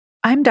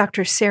I'm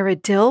Dr. Sarah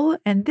Dill,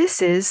 and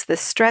this is the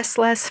Stress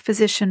Less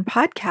Physician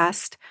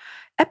Podcast,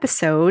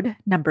 episode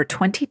number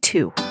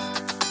 22.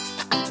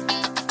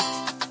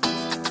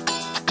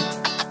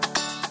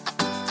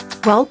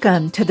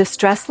 Welcome to the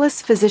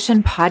Stressless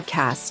Physician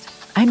Podcast.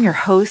 I'm your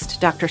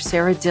host, Dr.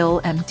 Sarah Dill,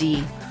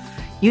 MD.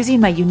 Using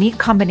my unique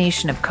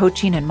combination of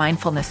coaching and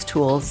mindfulness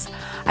tools,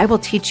 I will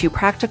teach you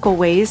practical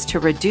ways to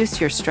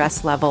reduce your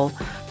stress level,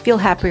 feel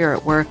happier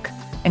at work,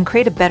 and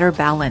create a better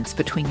balance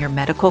between your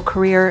medical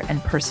career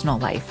and personal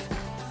life.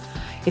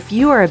 If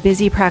you are a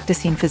busy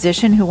practicing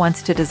physician who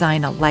wants to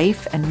design a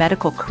life and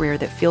medical career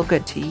that feel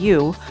good to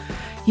you,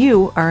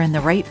 you are in the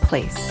right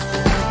place.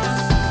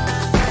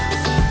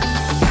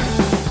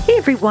 Hey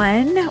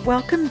everyone,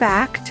 welcome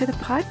back to the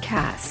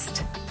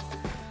podcast.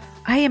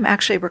 I am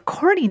actually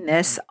recording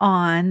this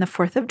on the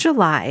 4th of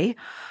July,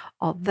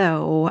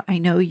 although I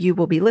know you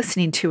will be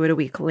listening to it a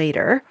week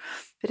later,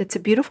 but it's a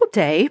beautiful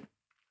day.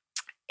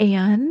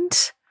 And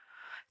it's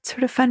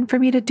sort of fun for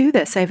me to do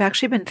this. I've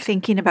actually been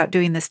thinking about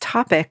doing this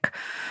topic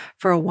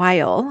for a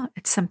while.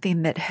 It's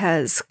something that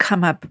has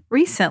come up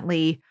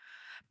recently,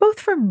 both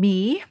for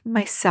me,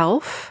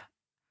 myself.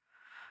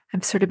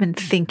 I've sort of been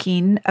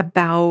thinking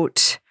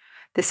about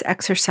this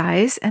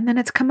exercise, and then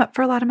it's come up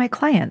for a lot of my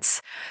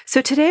clients.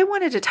 So today I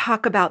wanted to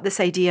talk about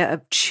this idea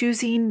of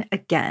choosing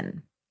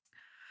again.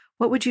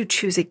 What would you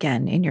choose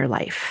again in your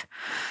life?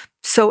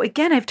 So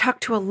again, I've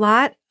talked to a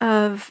lot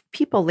of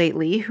people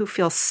lately who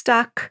feel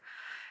stuck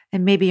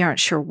and maybe aren't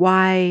sure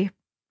why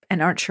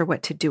and aren't sure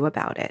what to do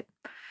about it.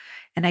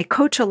 And I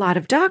coach a lot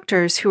of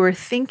doctors who are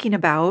thinking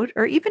about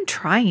or even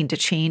trying to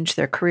change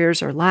their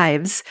careers or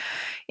lives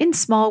in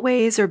small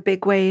ways or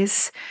big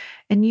ways.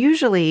 And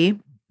usually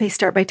they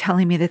start by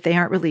telling me that they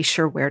aren't really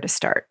sure where to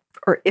start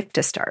or if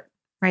to start,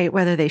 right?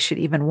 Whether they should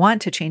even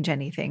want to change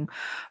anything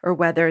or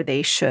whether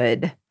they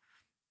should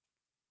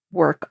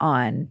work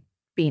on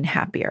being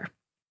happier.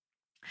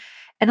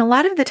 And a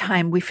lot of the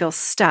time we feel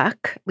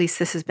stuck, at least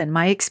this has been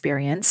my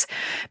experience,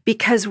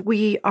 because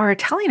we are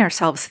telling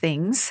ourselves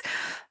things,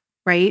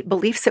 right?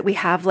 Beliefs that we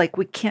have, like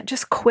we can't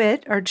just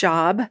quit our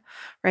job,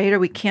 right? Or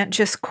we can't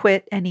just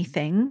quit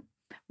anything.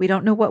 We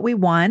don't know what we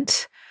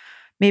want.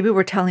 Maybe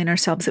we're telling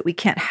ourselves that we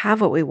can't have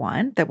what we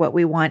want, that what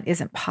we want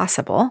isn't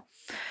possible,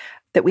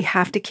 that we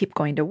have to keep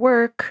going to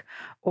work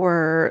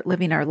or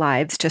living our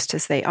lives just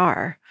as they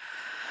are.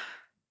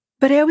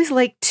 But I always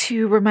like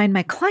to remind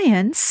my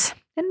clients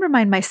and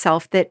remind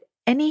myself that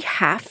any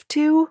have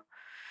to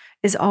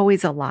is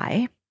always a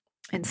lie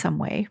in some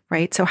way,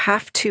 right? So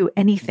have to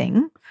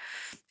anything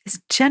is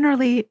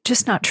generally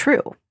just not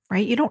true,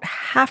 right? You don't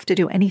have to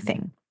do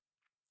anything.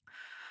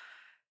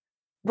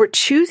 We're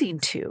choosing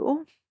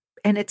to,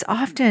 and it's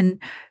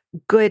often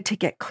good to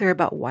get clear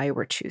about why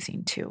we're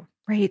choosing to,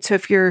 right? So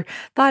if your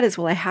thought is,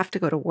 well, I have to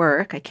go to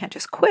work, I can't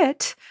just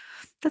quit.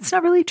 That's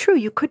not really true.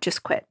 You could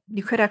just quit.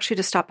 You could actually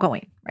just stop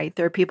going, right?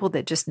 There are people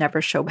that just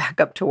never show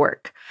back up to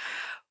work.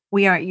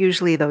 We aren't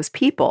usually those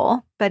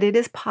people, but it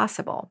is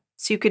possible.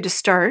 So you could just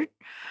start,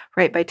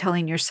 right, by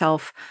telling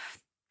yourself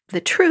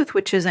the truth,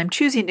 which is I'm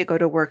choosing to go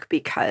to work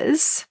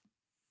because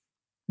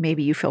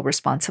maybe you feel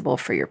responsible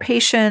for your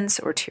patients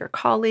or to your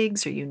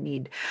colleagues, or you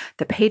need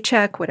the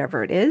paycheck,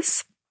 whatever it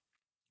is.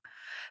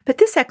 But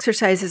this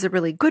exercise is a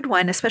really good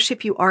one, especially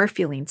if you are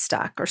feeling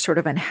stuck or sort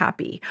of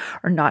unhappy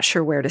or not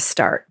sure where to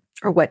start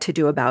or what to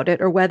do about it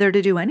or whether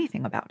to do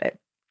anything about it.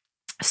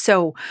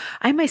 So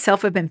I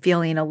myself have been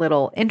feeling a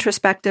little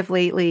introspective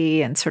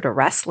lately and sort of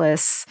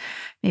restless,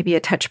 maybe a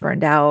touch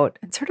burned out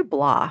and sort of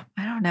blah.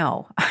 I don't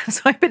know.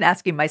 So I've been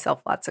asking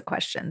myself lots of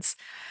questions.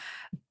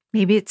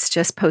 Maybe it's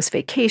just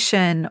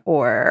post-vacation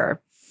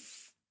or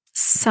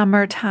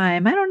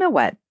summertime. I don't know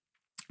what,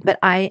 but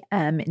I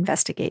am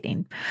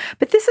investigating.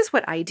 But this is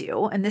what I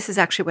do, and this is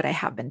actually what I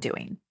have been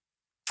doing.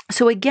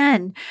 So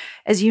again,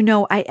 as you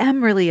know, I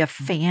am really a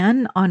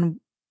fan on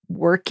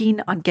working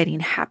on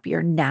getting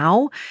happier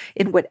now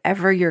in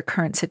whatever your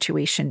current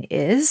situation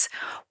is,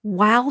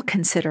 while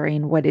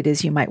considering what it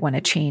is you might want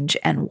to change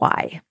and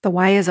why. The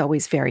why is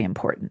always very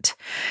important.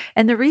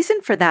 And the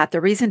reason for that, the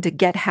reason to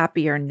get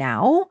happier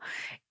now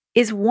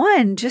is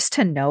one, just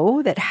to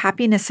know that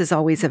happiness is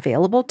always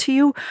available to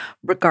you,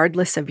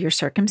 regardless of your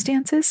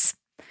circumstances.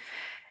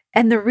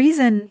 And the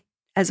reason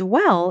as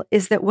well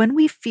is that when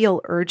we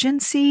feel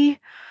urgency,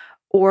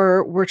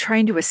 or we're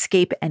trying to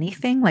escape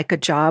anything like a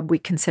job we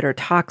consider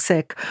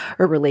toxic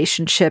or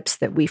relationships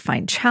that we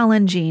find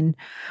challenging,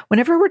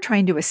 whenever we're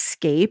trying to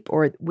escape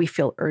or we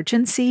feel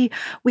urgency,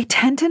 we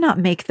tend to not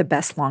make the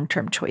best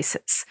long-term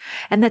choices.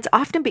 And that's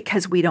often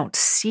because we don't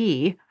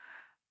see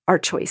our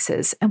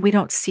choices and we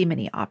don't see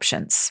many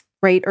options.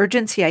 Right?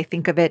 Urgency, I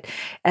think of it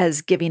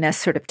as giving us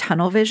sort of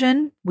tunnel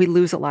vision. We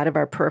lose a lot of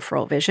our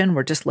peripheral vision.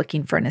 We're just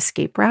looking for an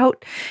escape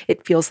route.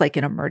 It feels like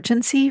an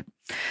emergency.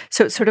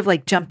 So it's sort of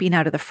like jumping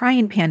out of the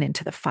frying pan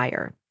into the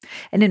fire.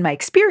 And in my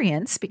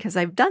experience, because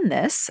I've done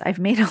this, I've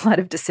made a lot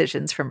of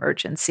decisions from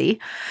urgency.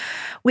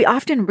 We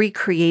often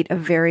recreate a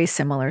very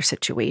similar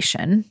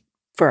situation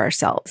for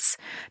ourselves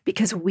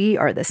because we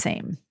are the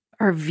same.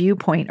 Our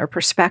viewpoint or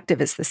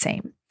perspective is the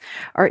same.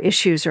 Our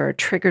issues or our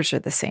triggers are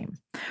the same.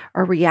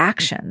 Our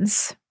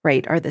reactions,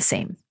 right, are the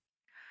same.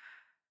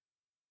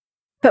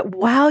 But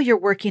while you're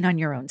working on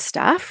your own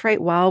stuff,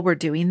 right, while we're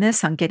doing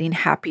this on getting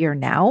happier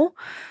now,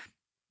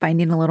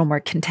 finding a little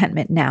more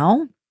contentment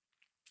now,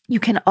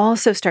 you can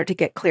also start to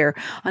get clear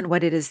on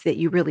what it is that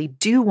you really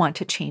do want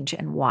to change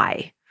and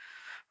why,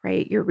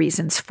 right? Your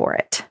reasons for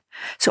it.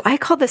 So I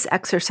call this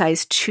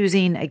exercise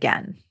choosing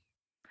again.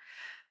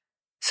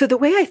 So the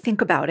way I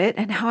think about it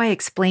and how I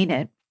explain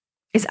it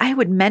is I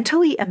would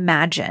mentally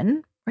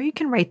imagine, or you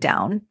can write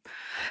down,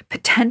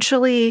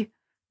 potentially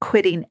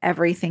quitting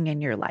everything in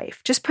your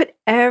life. Just put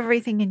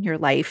everything in your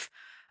life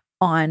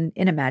on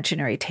an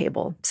imaginary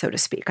table, so to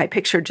speak. I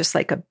picture just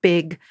like a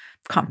big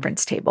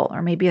conference table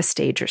or maybe a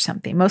stage or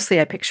something.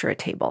 Mostly I picture a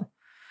table,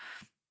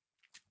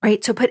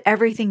 right? So put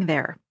everything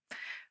there,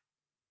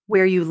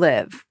 where you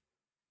live,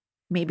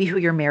 maybe who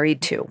you're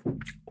married to,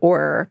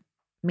 or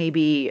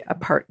maybe a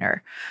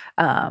partner,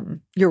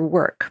 your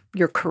work,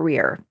 your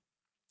career,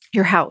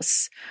 your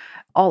house,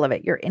 all of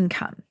it, your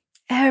income,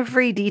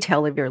 every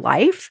detail of your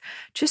life.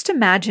 Just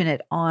imagine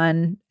it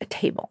on a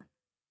table.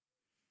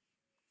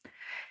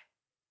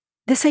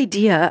 This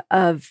idea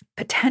of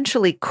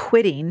potentially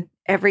quitting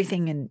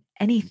everything and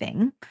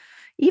anything,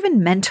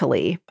 even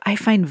mentally, I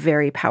find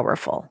very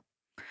powerful.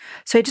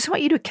 So I just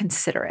want you to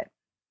consider it.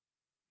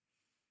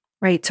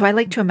 Right. So I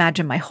like to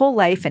imagine my whole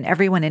life and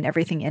everyone and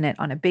everything in it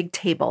on a big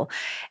table.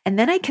 And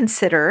then I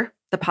consider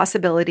the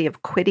possibility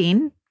of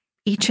quitting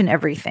each and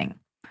everything.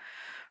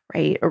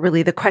 Right. Or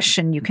really the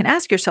question you can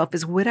ask yourself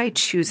is, would I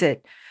choose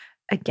it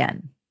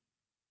again?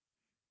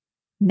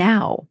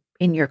 Now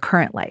in your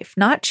current life,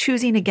 not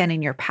choosing again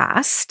in your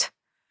past,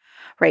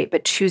 right?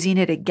 But choosing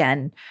it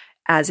again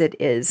as it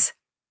is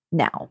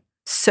now.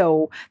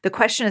 So the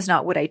question is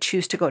not, would I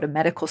choose to go to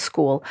medical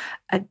school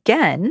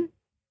again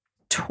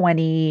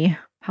 20,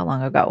 how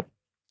long ago?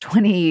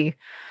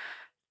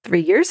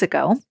 23 years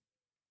ago.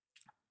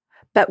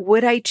 But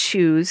would I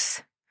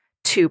choose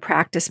to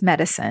practice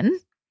medicine,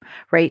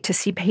 right? To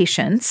see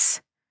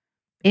patients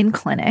in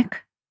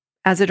clinic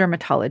as a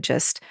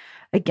dermatologist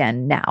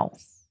again now,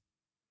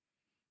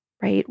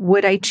 right?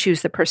 Would I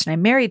choose the person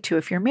I'm married to,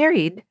 if you're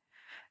married,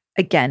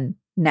 again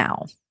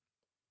now?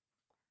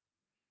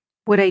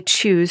 Would I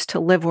choose to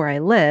live where I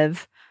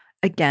live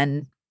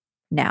again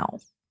now?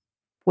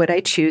 Would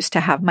I choose to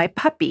have my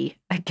puppy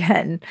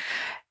again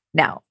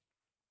now?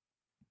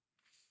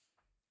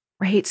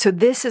 Right? So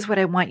this is what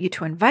I want you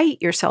to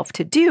invite yourself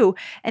to do.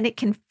 And it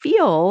can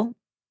feel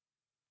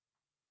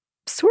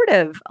sort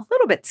of a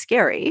little bit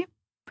scary,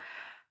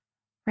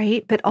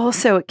 right? But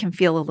also it can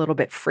feel a little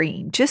bit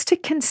freeing just to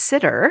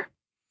consider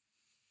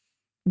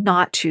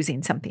not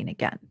choosing something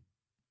again.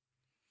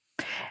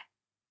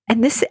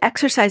 And this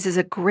exercise is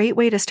a great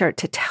way to start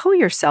to tell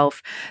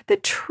yourself the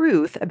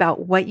truth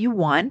about what you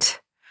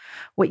want,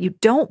 what you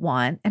don't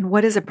want, and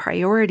what is a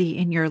priority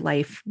in your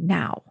life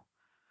now,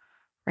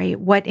 right?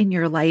 What in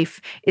your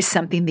life is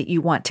something that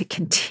you want to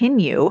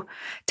continue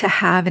to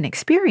have and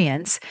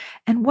experience,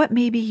 and what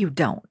maybe you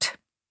don't.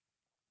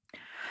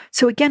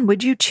 So again,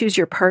 would you choose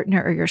your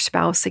partner or your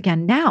spouse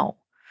again now?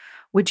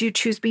 Would you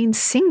choose being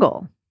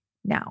single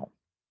now?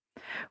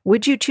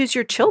 Would you choose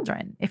your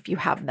children if you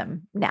have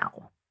them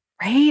now?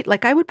 Right?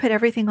 Like I would put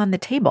everything on the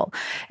table.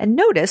 And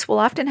notice we'll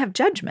often have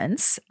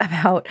judgments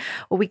about,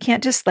 well, we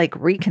can't just like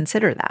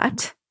reconsider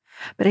that.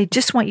 But I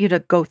just want you to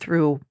go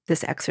through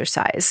this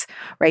exercise,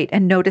 right?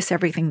 And notice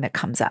everything that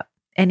comes up.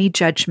 Any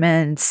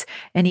judgments,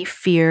 any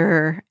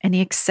fear,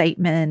 any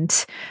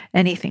excitement,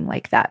 anything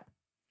like that.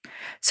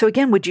 So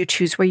again, would you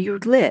choose where you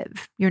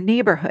live, your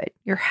neighborhood,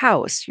 your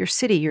house, your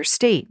city, your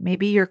state,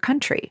 maybe your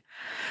country?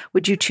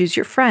 Would you choose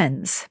your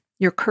friends,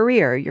 your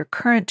career, your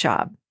current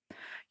job,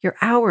 your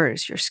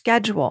hours, your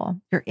schedule,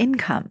 your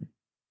income,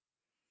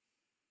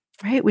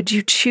 right? Would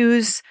you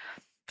choose,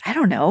 I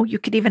don't know, you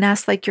could even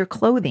ask like your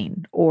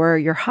clothing or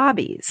your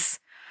hobbies,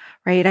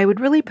 right? I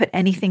would really put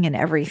anything and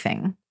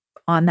everything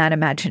on that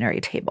imaginary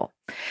table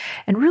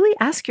and really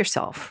ask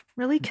yourself,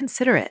 really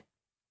consider it.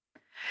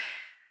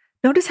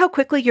 Notice how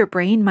quickly your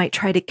brain might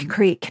try to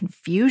create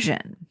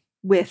confusion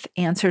with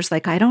answers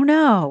like, I don't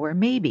know, or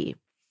maybe.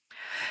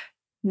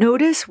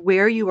 Notice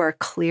where you are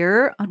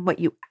clear on what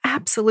you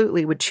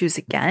absolutely would choose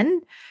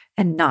again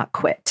and not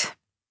quit,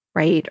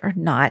 right? Or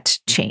not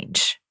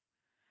change.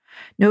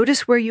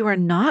 Notice where you are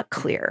not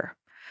clear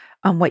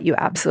on what you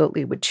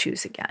absolutely would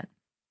choose again.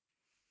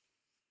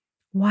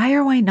 Why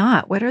or why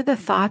not? What are the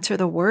thoughts or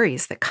the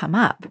worries that come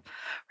up,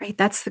 right?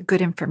 That's the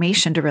good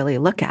information to really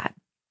look at.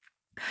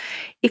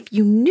 If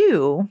you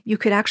knew you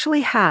could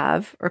actually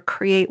have or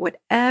create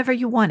whatever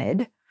you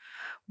wanted,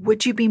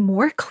 would you be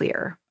more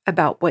clear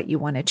about what you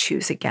want to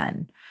choose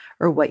again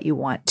or what you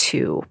want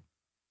to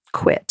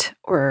quit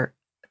or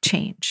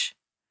change?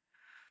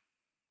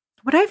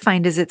 What I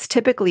find is it's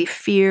typically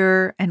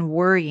fear and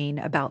worrying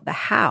about the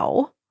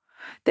how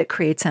that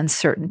creates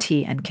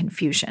uncertainty and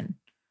confusion,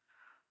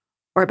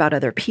 or about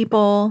other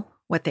people,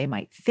 what they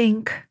might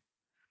think,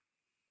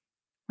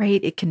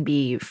 right? It can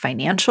be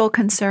financial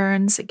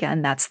concerns.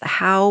 Again, that's the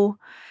how,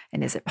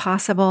 and is it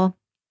possible?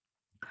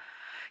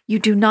 You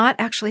do not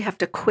actually have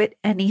to quit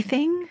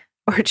anything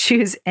or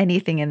choose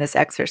anything in this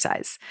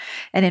exercise.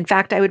 And in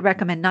fact, I would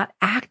recommend not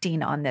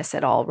acting on this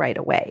at all right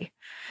away.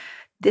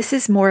 This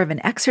is more of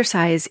an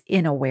exercise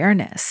in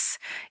awareness,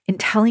 in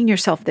telling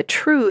yourself the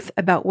truth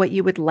about what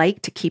you would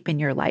like to keep in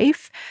your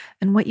life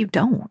and what you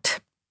don't.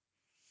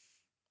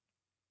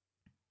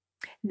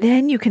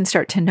 Then you can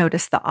start to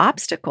notice the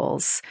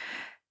obstacles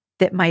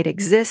that might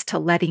exist to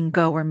letting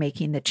go or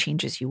making the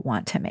changes you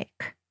want to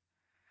make.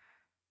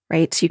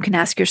 Right? So you can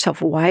ask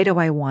yourself, why do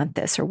I want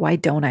this? Or why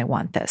don't I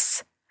want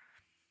this?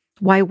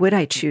 Why would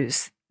I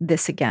choose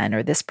this again,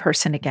 or this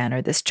person again,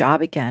 or this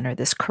job again, or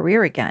this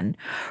career again?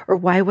 Or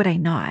why would I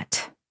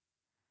not?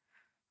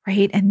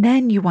 Right? And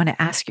then you want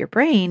to ask your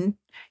brain,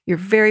 your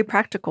very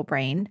practical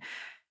brain,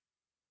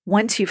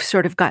 once you've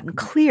sort of gotten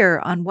clear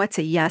on what's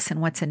a yes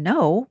and what's a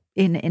no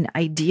in an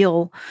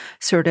ideal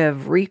sort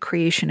of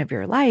recreation of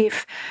your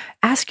life,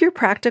 ask your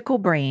practical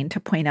brain to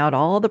point out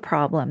all the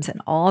problems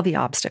and all the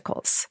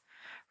obstacles,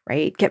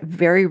 right? Get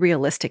very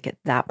realistic at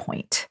that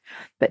point,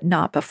 but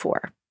not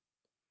before.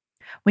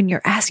 When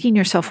you're asking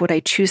yourself, would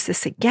I choose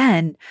this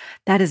again?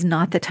 That is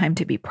not the time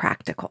to be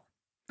practical,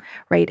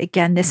 right?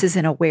 Again, this is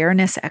an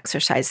awareness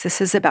exercise.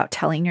 This is about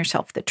telling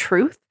yourself the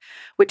truth,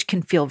 which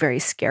can feel very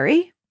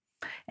scary.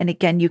 And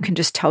again, you can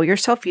just tell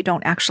yourself, you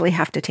don't actually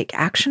have to take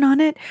action on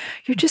it.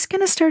 You're just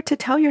going to start to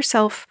tell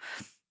yourself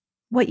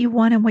what you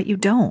want and what you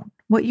don't,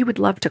 what you would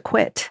love to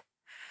quit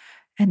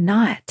and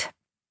not.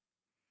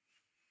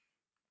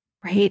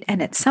 Right?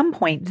 And at some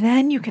point,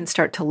 then you can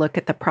start to look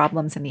at the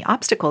problems and the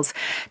obstacles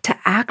to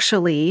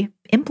actually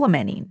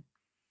implementing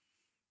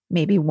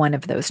maybe one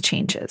of those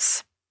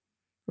changes,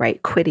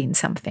 right? Quitting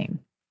something,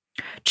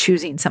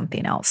 choosing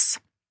something else.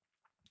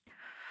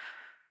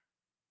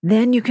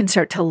 Then you can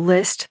start to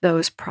list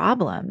those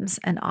problems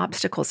and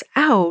obstacles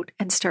out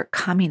and start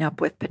coming up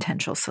with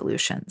potential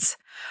solutions.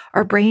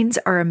 Our brains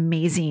are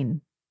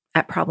amazing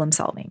at problem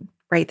solving,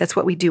 right? That's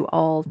what we do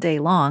all day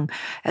long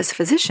as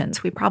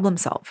physicians. We problem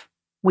solve.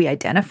 We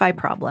identify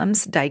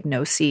problems,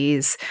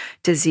 diagnoses,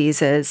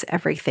 diseases,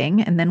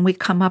 everything, and then we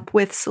come up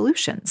with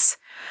solutions,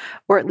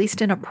 or at least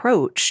an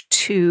approach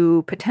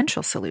to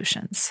potential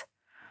solutions.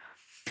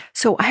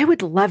 So I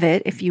would love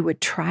it if you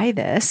would try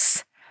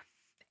this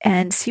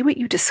and see what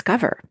you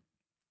discover.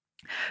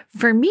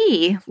 For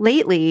me,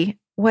 lately,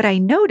 what I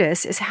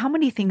notice is how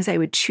many things I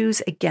would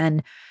choose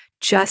again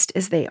just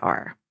as they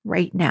are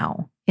right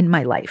now in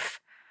my life.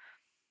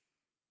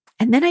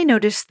 And then I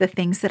noticed the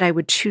things that I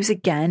would choose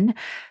again,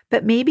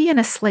 but maybe in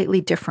a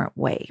slightly different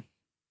way.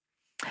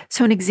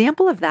 So an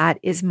example of that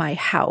is my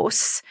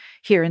house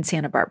here in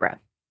Santa Barbara.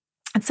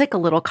 It's like a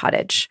little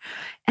cottage,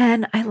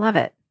 and I love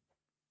it.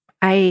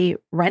 I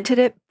rented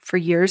it for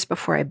years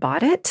before I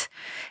bought it,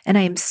 and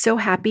I am so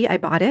happy I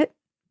bought it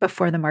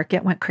before the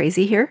market went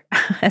crazy here,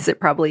 as it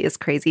probably is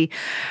crazy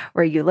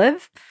where you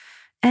live.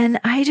 And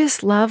I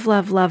just love,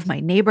 love, love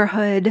my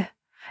neighborhood,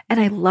 and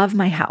I love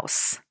my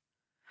house.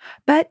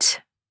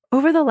 But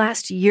over the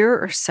last year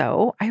or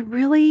so, I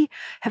really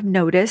have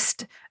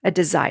noticed a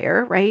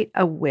desire, right?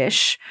 A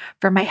wish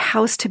for my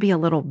house to be a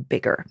little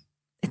bigger.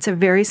 It's a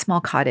very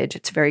small cottage.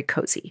 It's very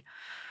cozy.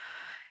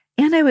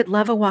 And I would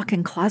love a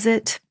walk-in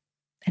closet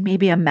and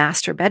maybe a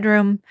master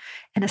bedroom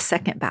and a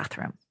second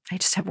bathroom. I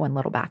just have one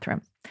little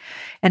bathroom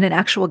and an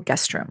actual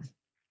guest room.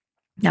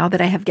 Now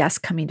that I have guests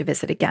coming to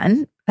visit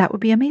again, that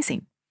would be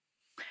amazing.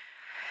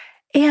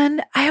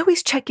 And I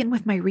always check in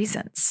with my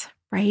reasons,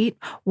 right?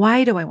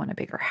 Why do I want a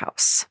bigger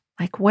house?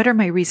 Like, what are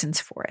my reasons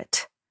for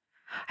it?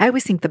 I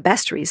always think the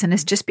best reason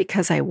is just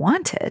because I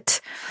want it,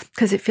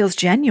 because it feels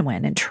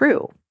genuine and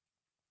true.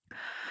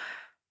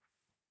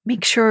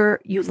 Make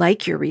sure you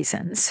like your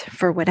reasons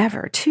for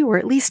whatever, too, or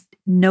at least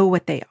know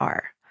what they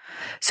are.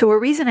 So a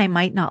reason I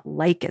might not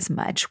like as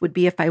much would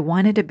be if I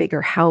wanted a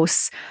bigger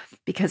house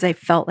because I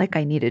felt like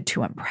I needed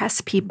to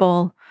impress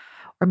people,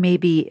 or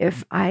maybe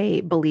if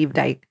I believed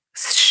I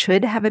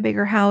should have a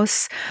bigger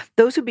house.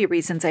 Those would be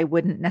reasons I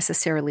wouldn't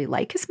necessarily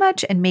like as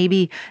much, and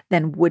maybe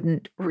then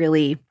wouldn't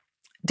really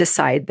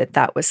decide that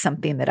that was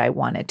something that I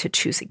wanted to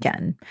choose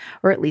again,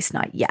 or at least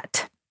not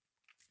yet.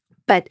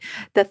 But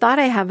the thought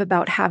I have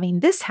about having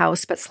this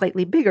house, but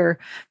slightly bigger,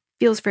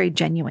 feels very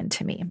genuine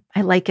to me.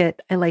 I like it.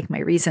 I like my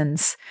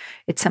reasons.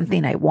 It's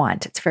something I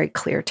want. It's very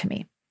clear to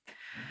me.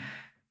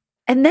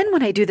 And then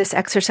when I do this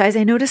exercise,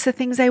 I notice the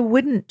things I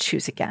wouldn't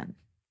choose again.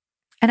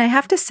 And I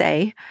have to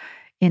say,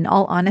 in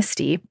all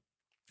honesty,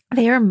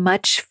 they are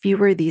much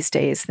fewer these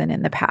days than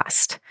in the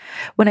past.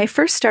 When I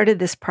first started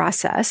this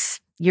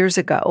process years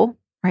ago,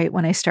 right,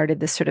 when I started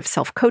this sort of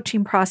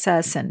self-coaching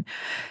process and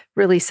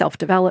really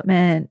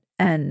self-development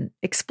and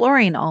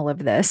exploring all of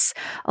this,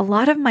 a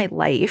lot of my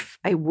life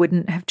I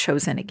wouldn't have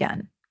chosen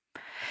again.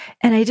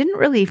 And I didn't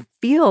really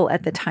feel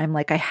at the time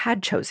like I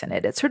had chosen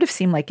it. It sort of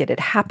seemed like it had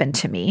happened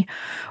to me,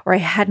 or I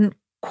hadn't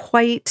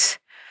quite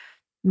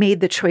made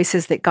the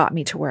choices that got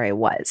me to where I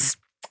was.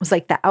 It was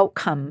like the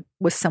outcome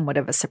was somewhat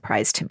of a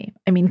surprise to me.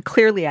 I mean,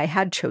 clearly I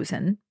had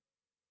chosen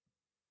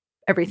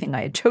everything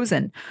I had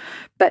chosen,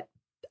 but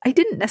I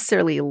didn't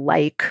necessarily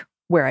like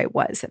where I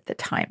was at the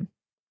time.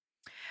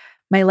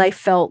 My life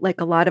felt like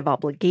a lot of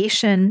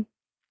obligation,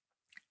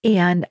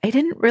 and I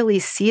didn't really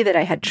see that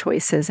I had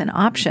choices and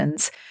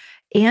options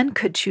and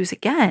could choose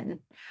again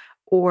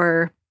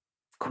or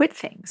quit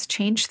things,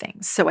 change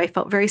things. So I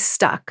felt very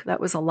stuck. That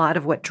was a lot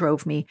of what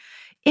drove me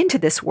into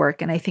this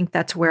work. And I think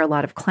that's where a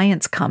lot of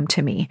clients come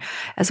to me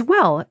as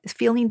well, is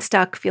feeling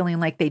stuck, feeling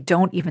like they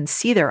don't even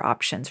see their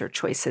options or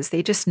choices.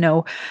 They just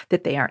know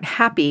that they aren't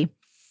happy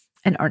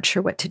and aren't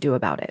sure what to do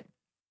about it.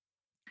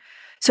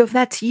 So if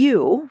that's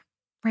you,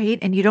 right,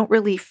 and you don't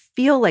really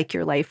feel like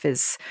your life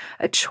is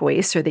a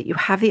choice or that you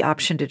have the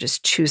option to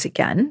just choose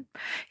again,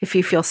 if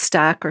you feel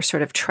stuck or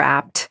sort of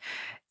trapped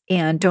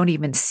and don't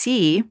even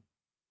see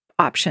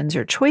options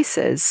or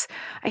choices,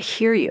 I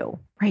hear you,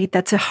 right?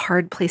 That's a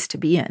hard place to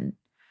be in.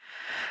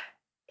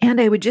 And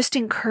I would just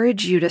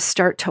encourage you to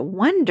start to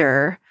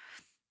wonder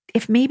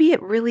if maybe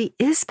it really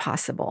is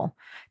possible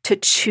to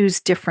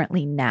choose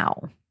differently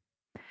now.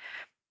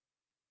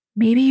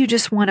 Maybe you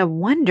just want to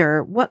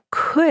wonder, what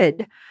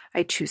could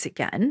I choose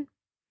again?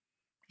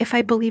 If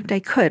I believed I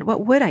could,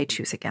 what would I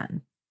choose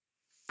again?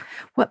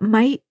 What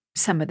might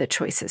some of the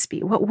choices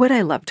be? What would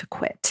I love to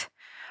quit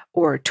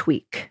or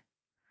tweak?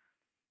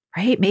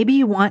 Right? Maybe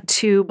you want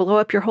to blow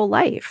up your whole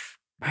life,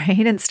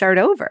 right? And start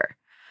over.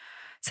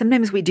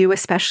 Sometimes we do,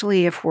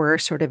 especially if we're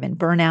sort of in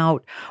burnout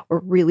or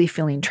really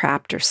feeling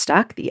trapped or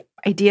stuck. The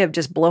idea of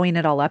just blowing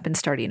it all up and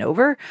starting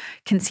over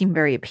can seem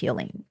very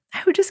appealing.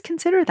 I would just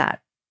consider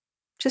that.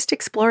 Just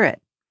explore it,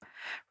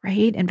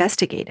 right?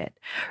 Investigate it.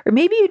 Or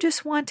maybe you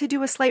just want to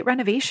do a slight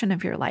renovation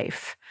of your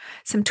life,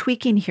 some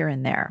tweaking here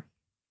and there,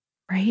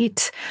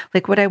 right?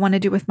 Like what I want to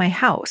do with my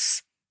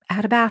house,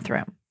 add a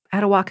bathroom,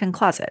 add a walk-in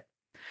closet.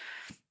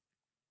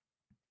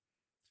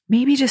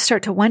 Maybe just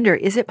start to wonder,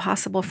 is it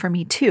possible for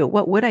me too?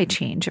 What would I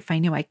change if I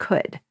knew I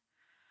could?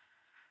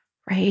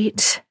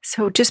 Right?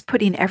 So just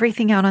putting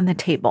everything out on the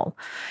table,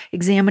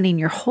 examining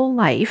your whole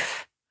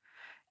life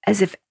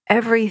as if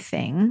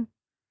everything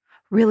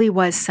really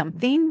was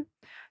something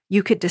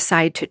you could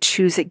decide to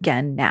choose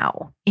again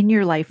now, in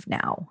your life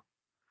now,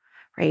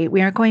 right?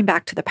 We aren't going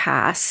back to the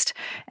past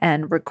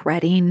and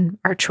regretting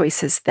our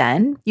choices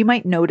then. You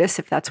might notice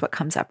if that's what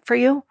comes up for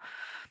you.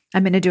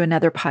 I'm going to do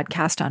another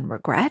podcast on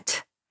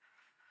regret.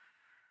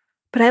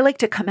 But I like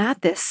to come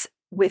at this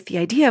with the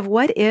idea of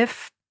what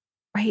if,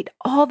 right,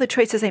 all the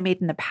choices I made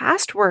in the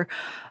past were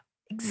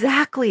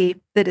exactly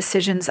the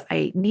decisions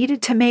I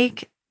needed to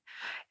make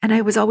and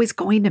I was always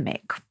going to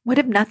make? What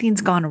if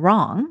nothing's gone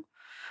wrong?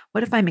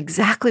 What if I'm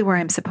exactly where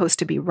I'm supposed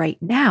to be right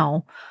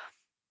now?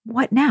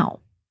 What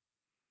now?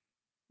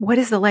 What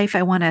is the life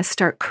I want to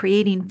start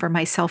creating for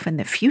myself in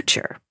the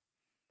future?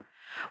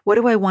 What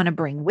do I want to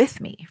bring with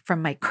me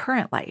from my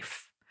current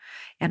life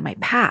and my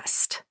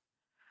past?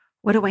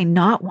 What do I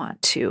not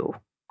want to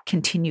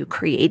continue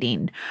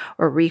creating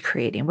or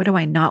recreating? What do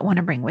I not want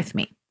to bring with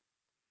me?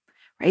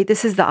 Right?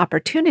 This is the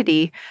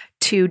opportunity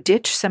to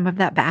ditch some of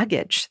that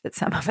baggage that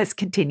some of us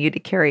continue to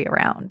carry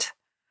around.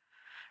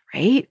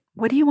 Right?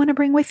 What do you want to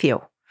bring with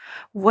you?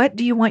 What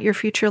do you want your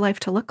future life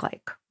to look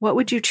like? What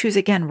would you choose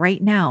again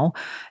right now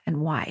and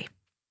why?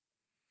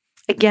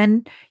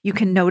 Again, you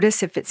can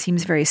notice if it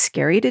seems very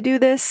scary to do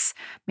this.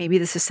 Maybe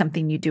this is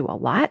something you do a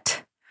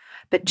lot.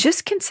 But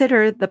just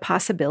consider the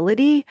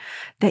possibility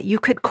that you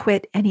could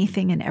quit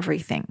anything and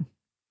everything,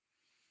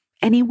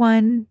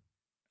 anyone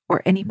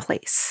or any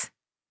place.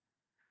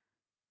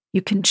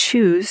 You can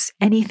choose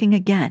anything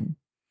again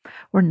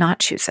or not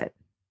choose it.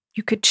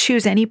 You could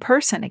choose any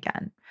person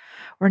again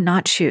or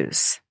not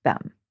choose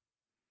them.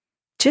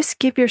 Just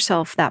give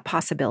yourself that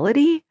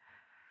possibility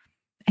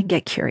and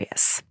get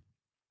curious.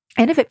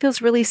 And if it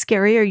feels really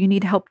scary or you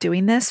need help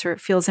doing this or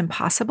it feels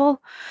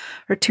impossible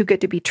or too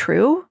good to be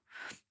true,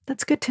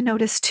 that's good to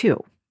notice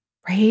too,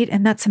 right?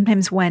 And that's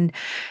sometimes when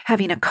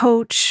having a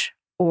coach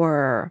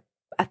or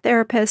a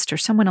therapist or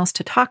someone else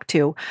to talk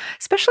to,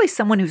 especially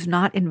someone who's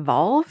not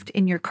involved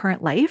in your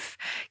current life,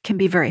 can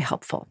be very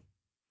helpful,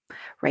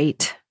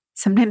 right?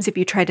 Sometimes if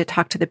you try to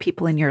talk to the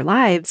people in your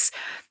lives,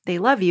 they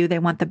love you, they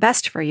want the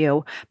best for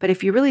you. But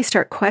if you really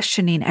start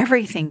questioning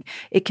everything,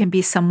 it can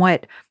be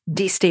somewhat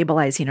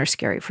destabilizing or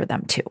scary for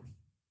them too.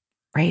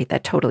 Right?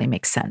 That totally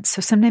makes sense.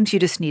 So sometimes you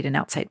just need an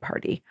outside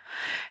party.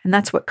 And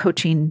that's what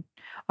coaching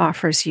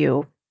offers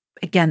you.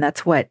 Again,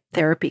 that's what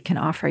therapy can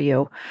offer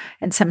you.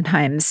 And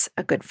sometimes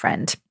a good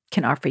friend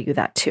can offer you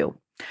that too,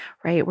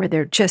 right? Where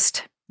they're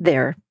just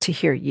there to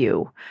hear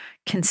you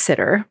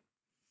consider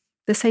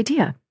this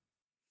idea.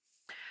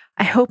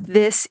 I hope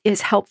this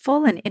is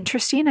helpful and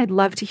interesting. I'd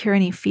love to hear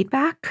any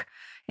feedback,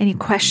 any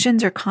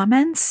questions or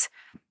comments.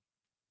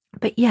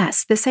 But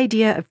yes, this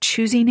idea of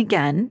choosing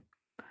again,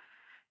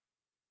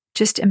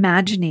 just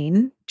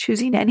imagining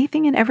choosing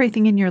anything and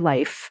everything in your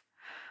life,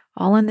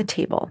 all on the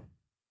table,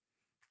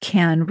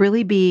 can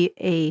really be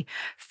a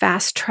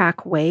fast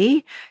track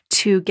way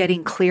to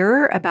getting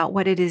clearer about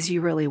what it is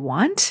you really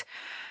want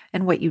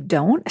and what you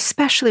don't,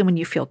 especially when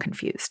you feel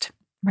confused.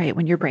 right?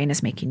 When your brain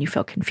is making you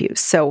feel confused.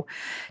 So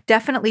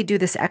definitely do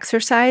this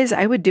exercise.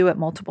 I would do it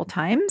multiple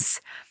times.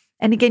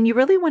 And again, you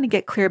really want to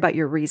get clear about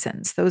your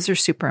reasons. Those are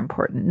super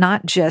important,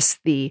 not just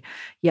the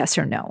yes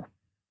or no,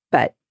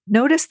 but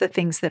notice the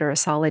things that are a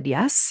solid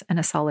yes and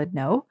a solid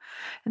no.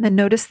 And then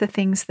notice the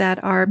things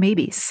that are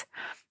maybes.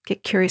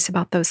 Get curious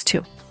about those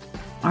too.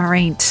 All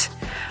right.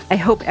 I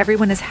hope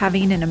everyone is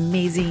having an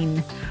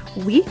amazing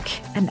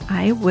week, and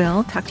I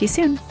will talk to you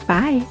soon.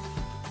 Bye.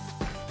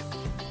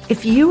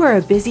 If you are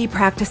a busy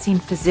practicing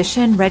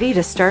physician ready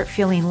to start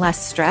feeling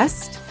less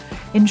stressed,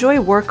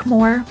 enjoy work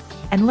more,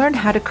 and learn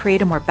how to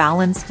create a more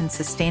balanced and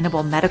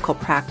sustainable medical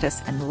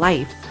practice and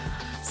life,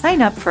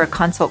 sign up for a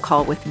consult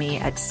call with me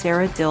at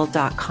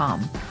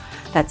sarahdill.com.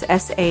 That's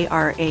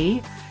SARADILL.com.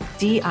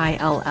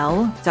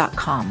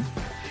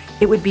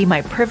 It would be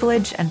my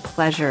privilege and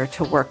pleasure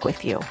to work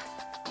with you.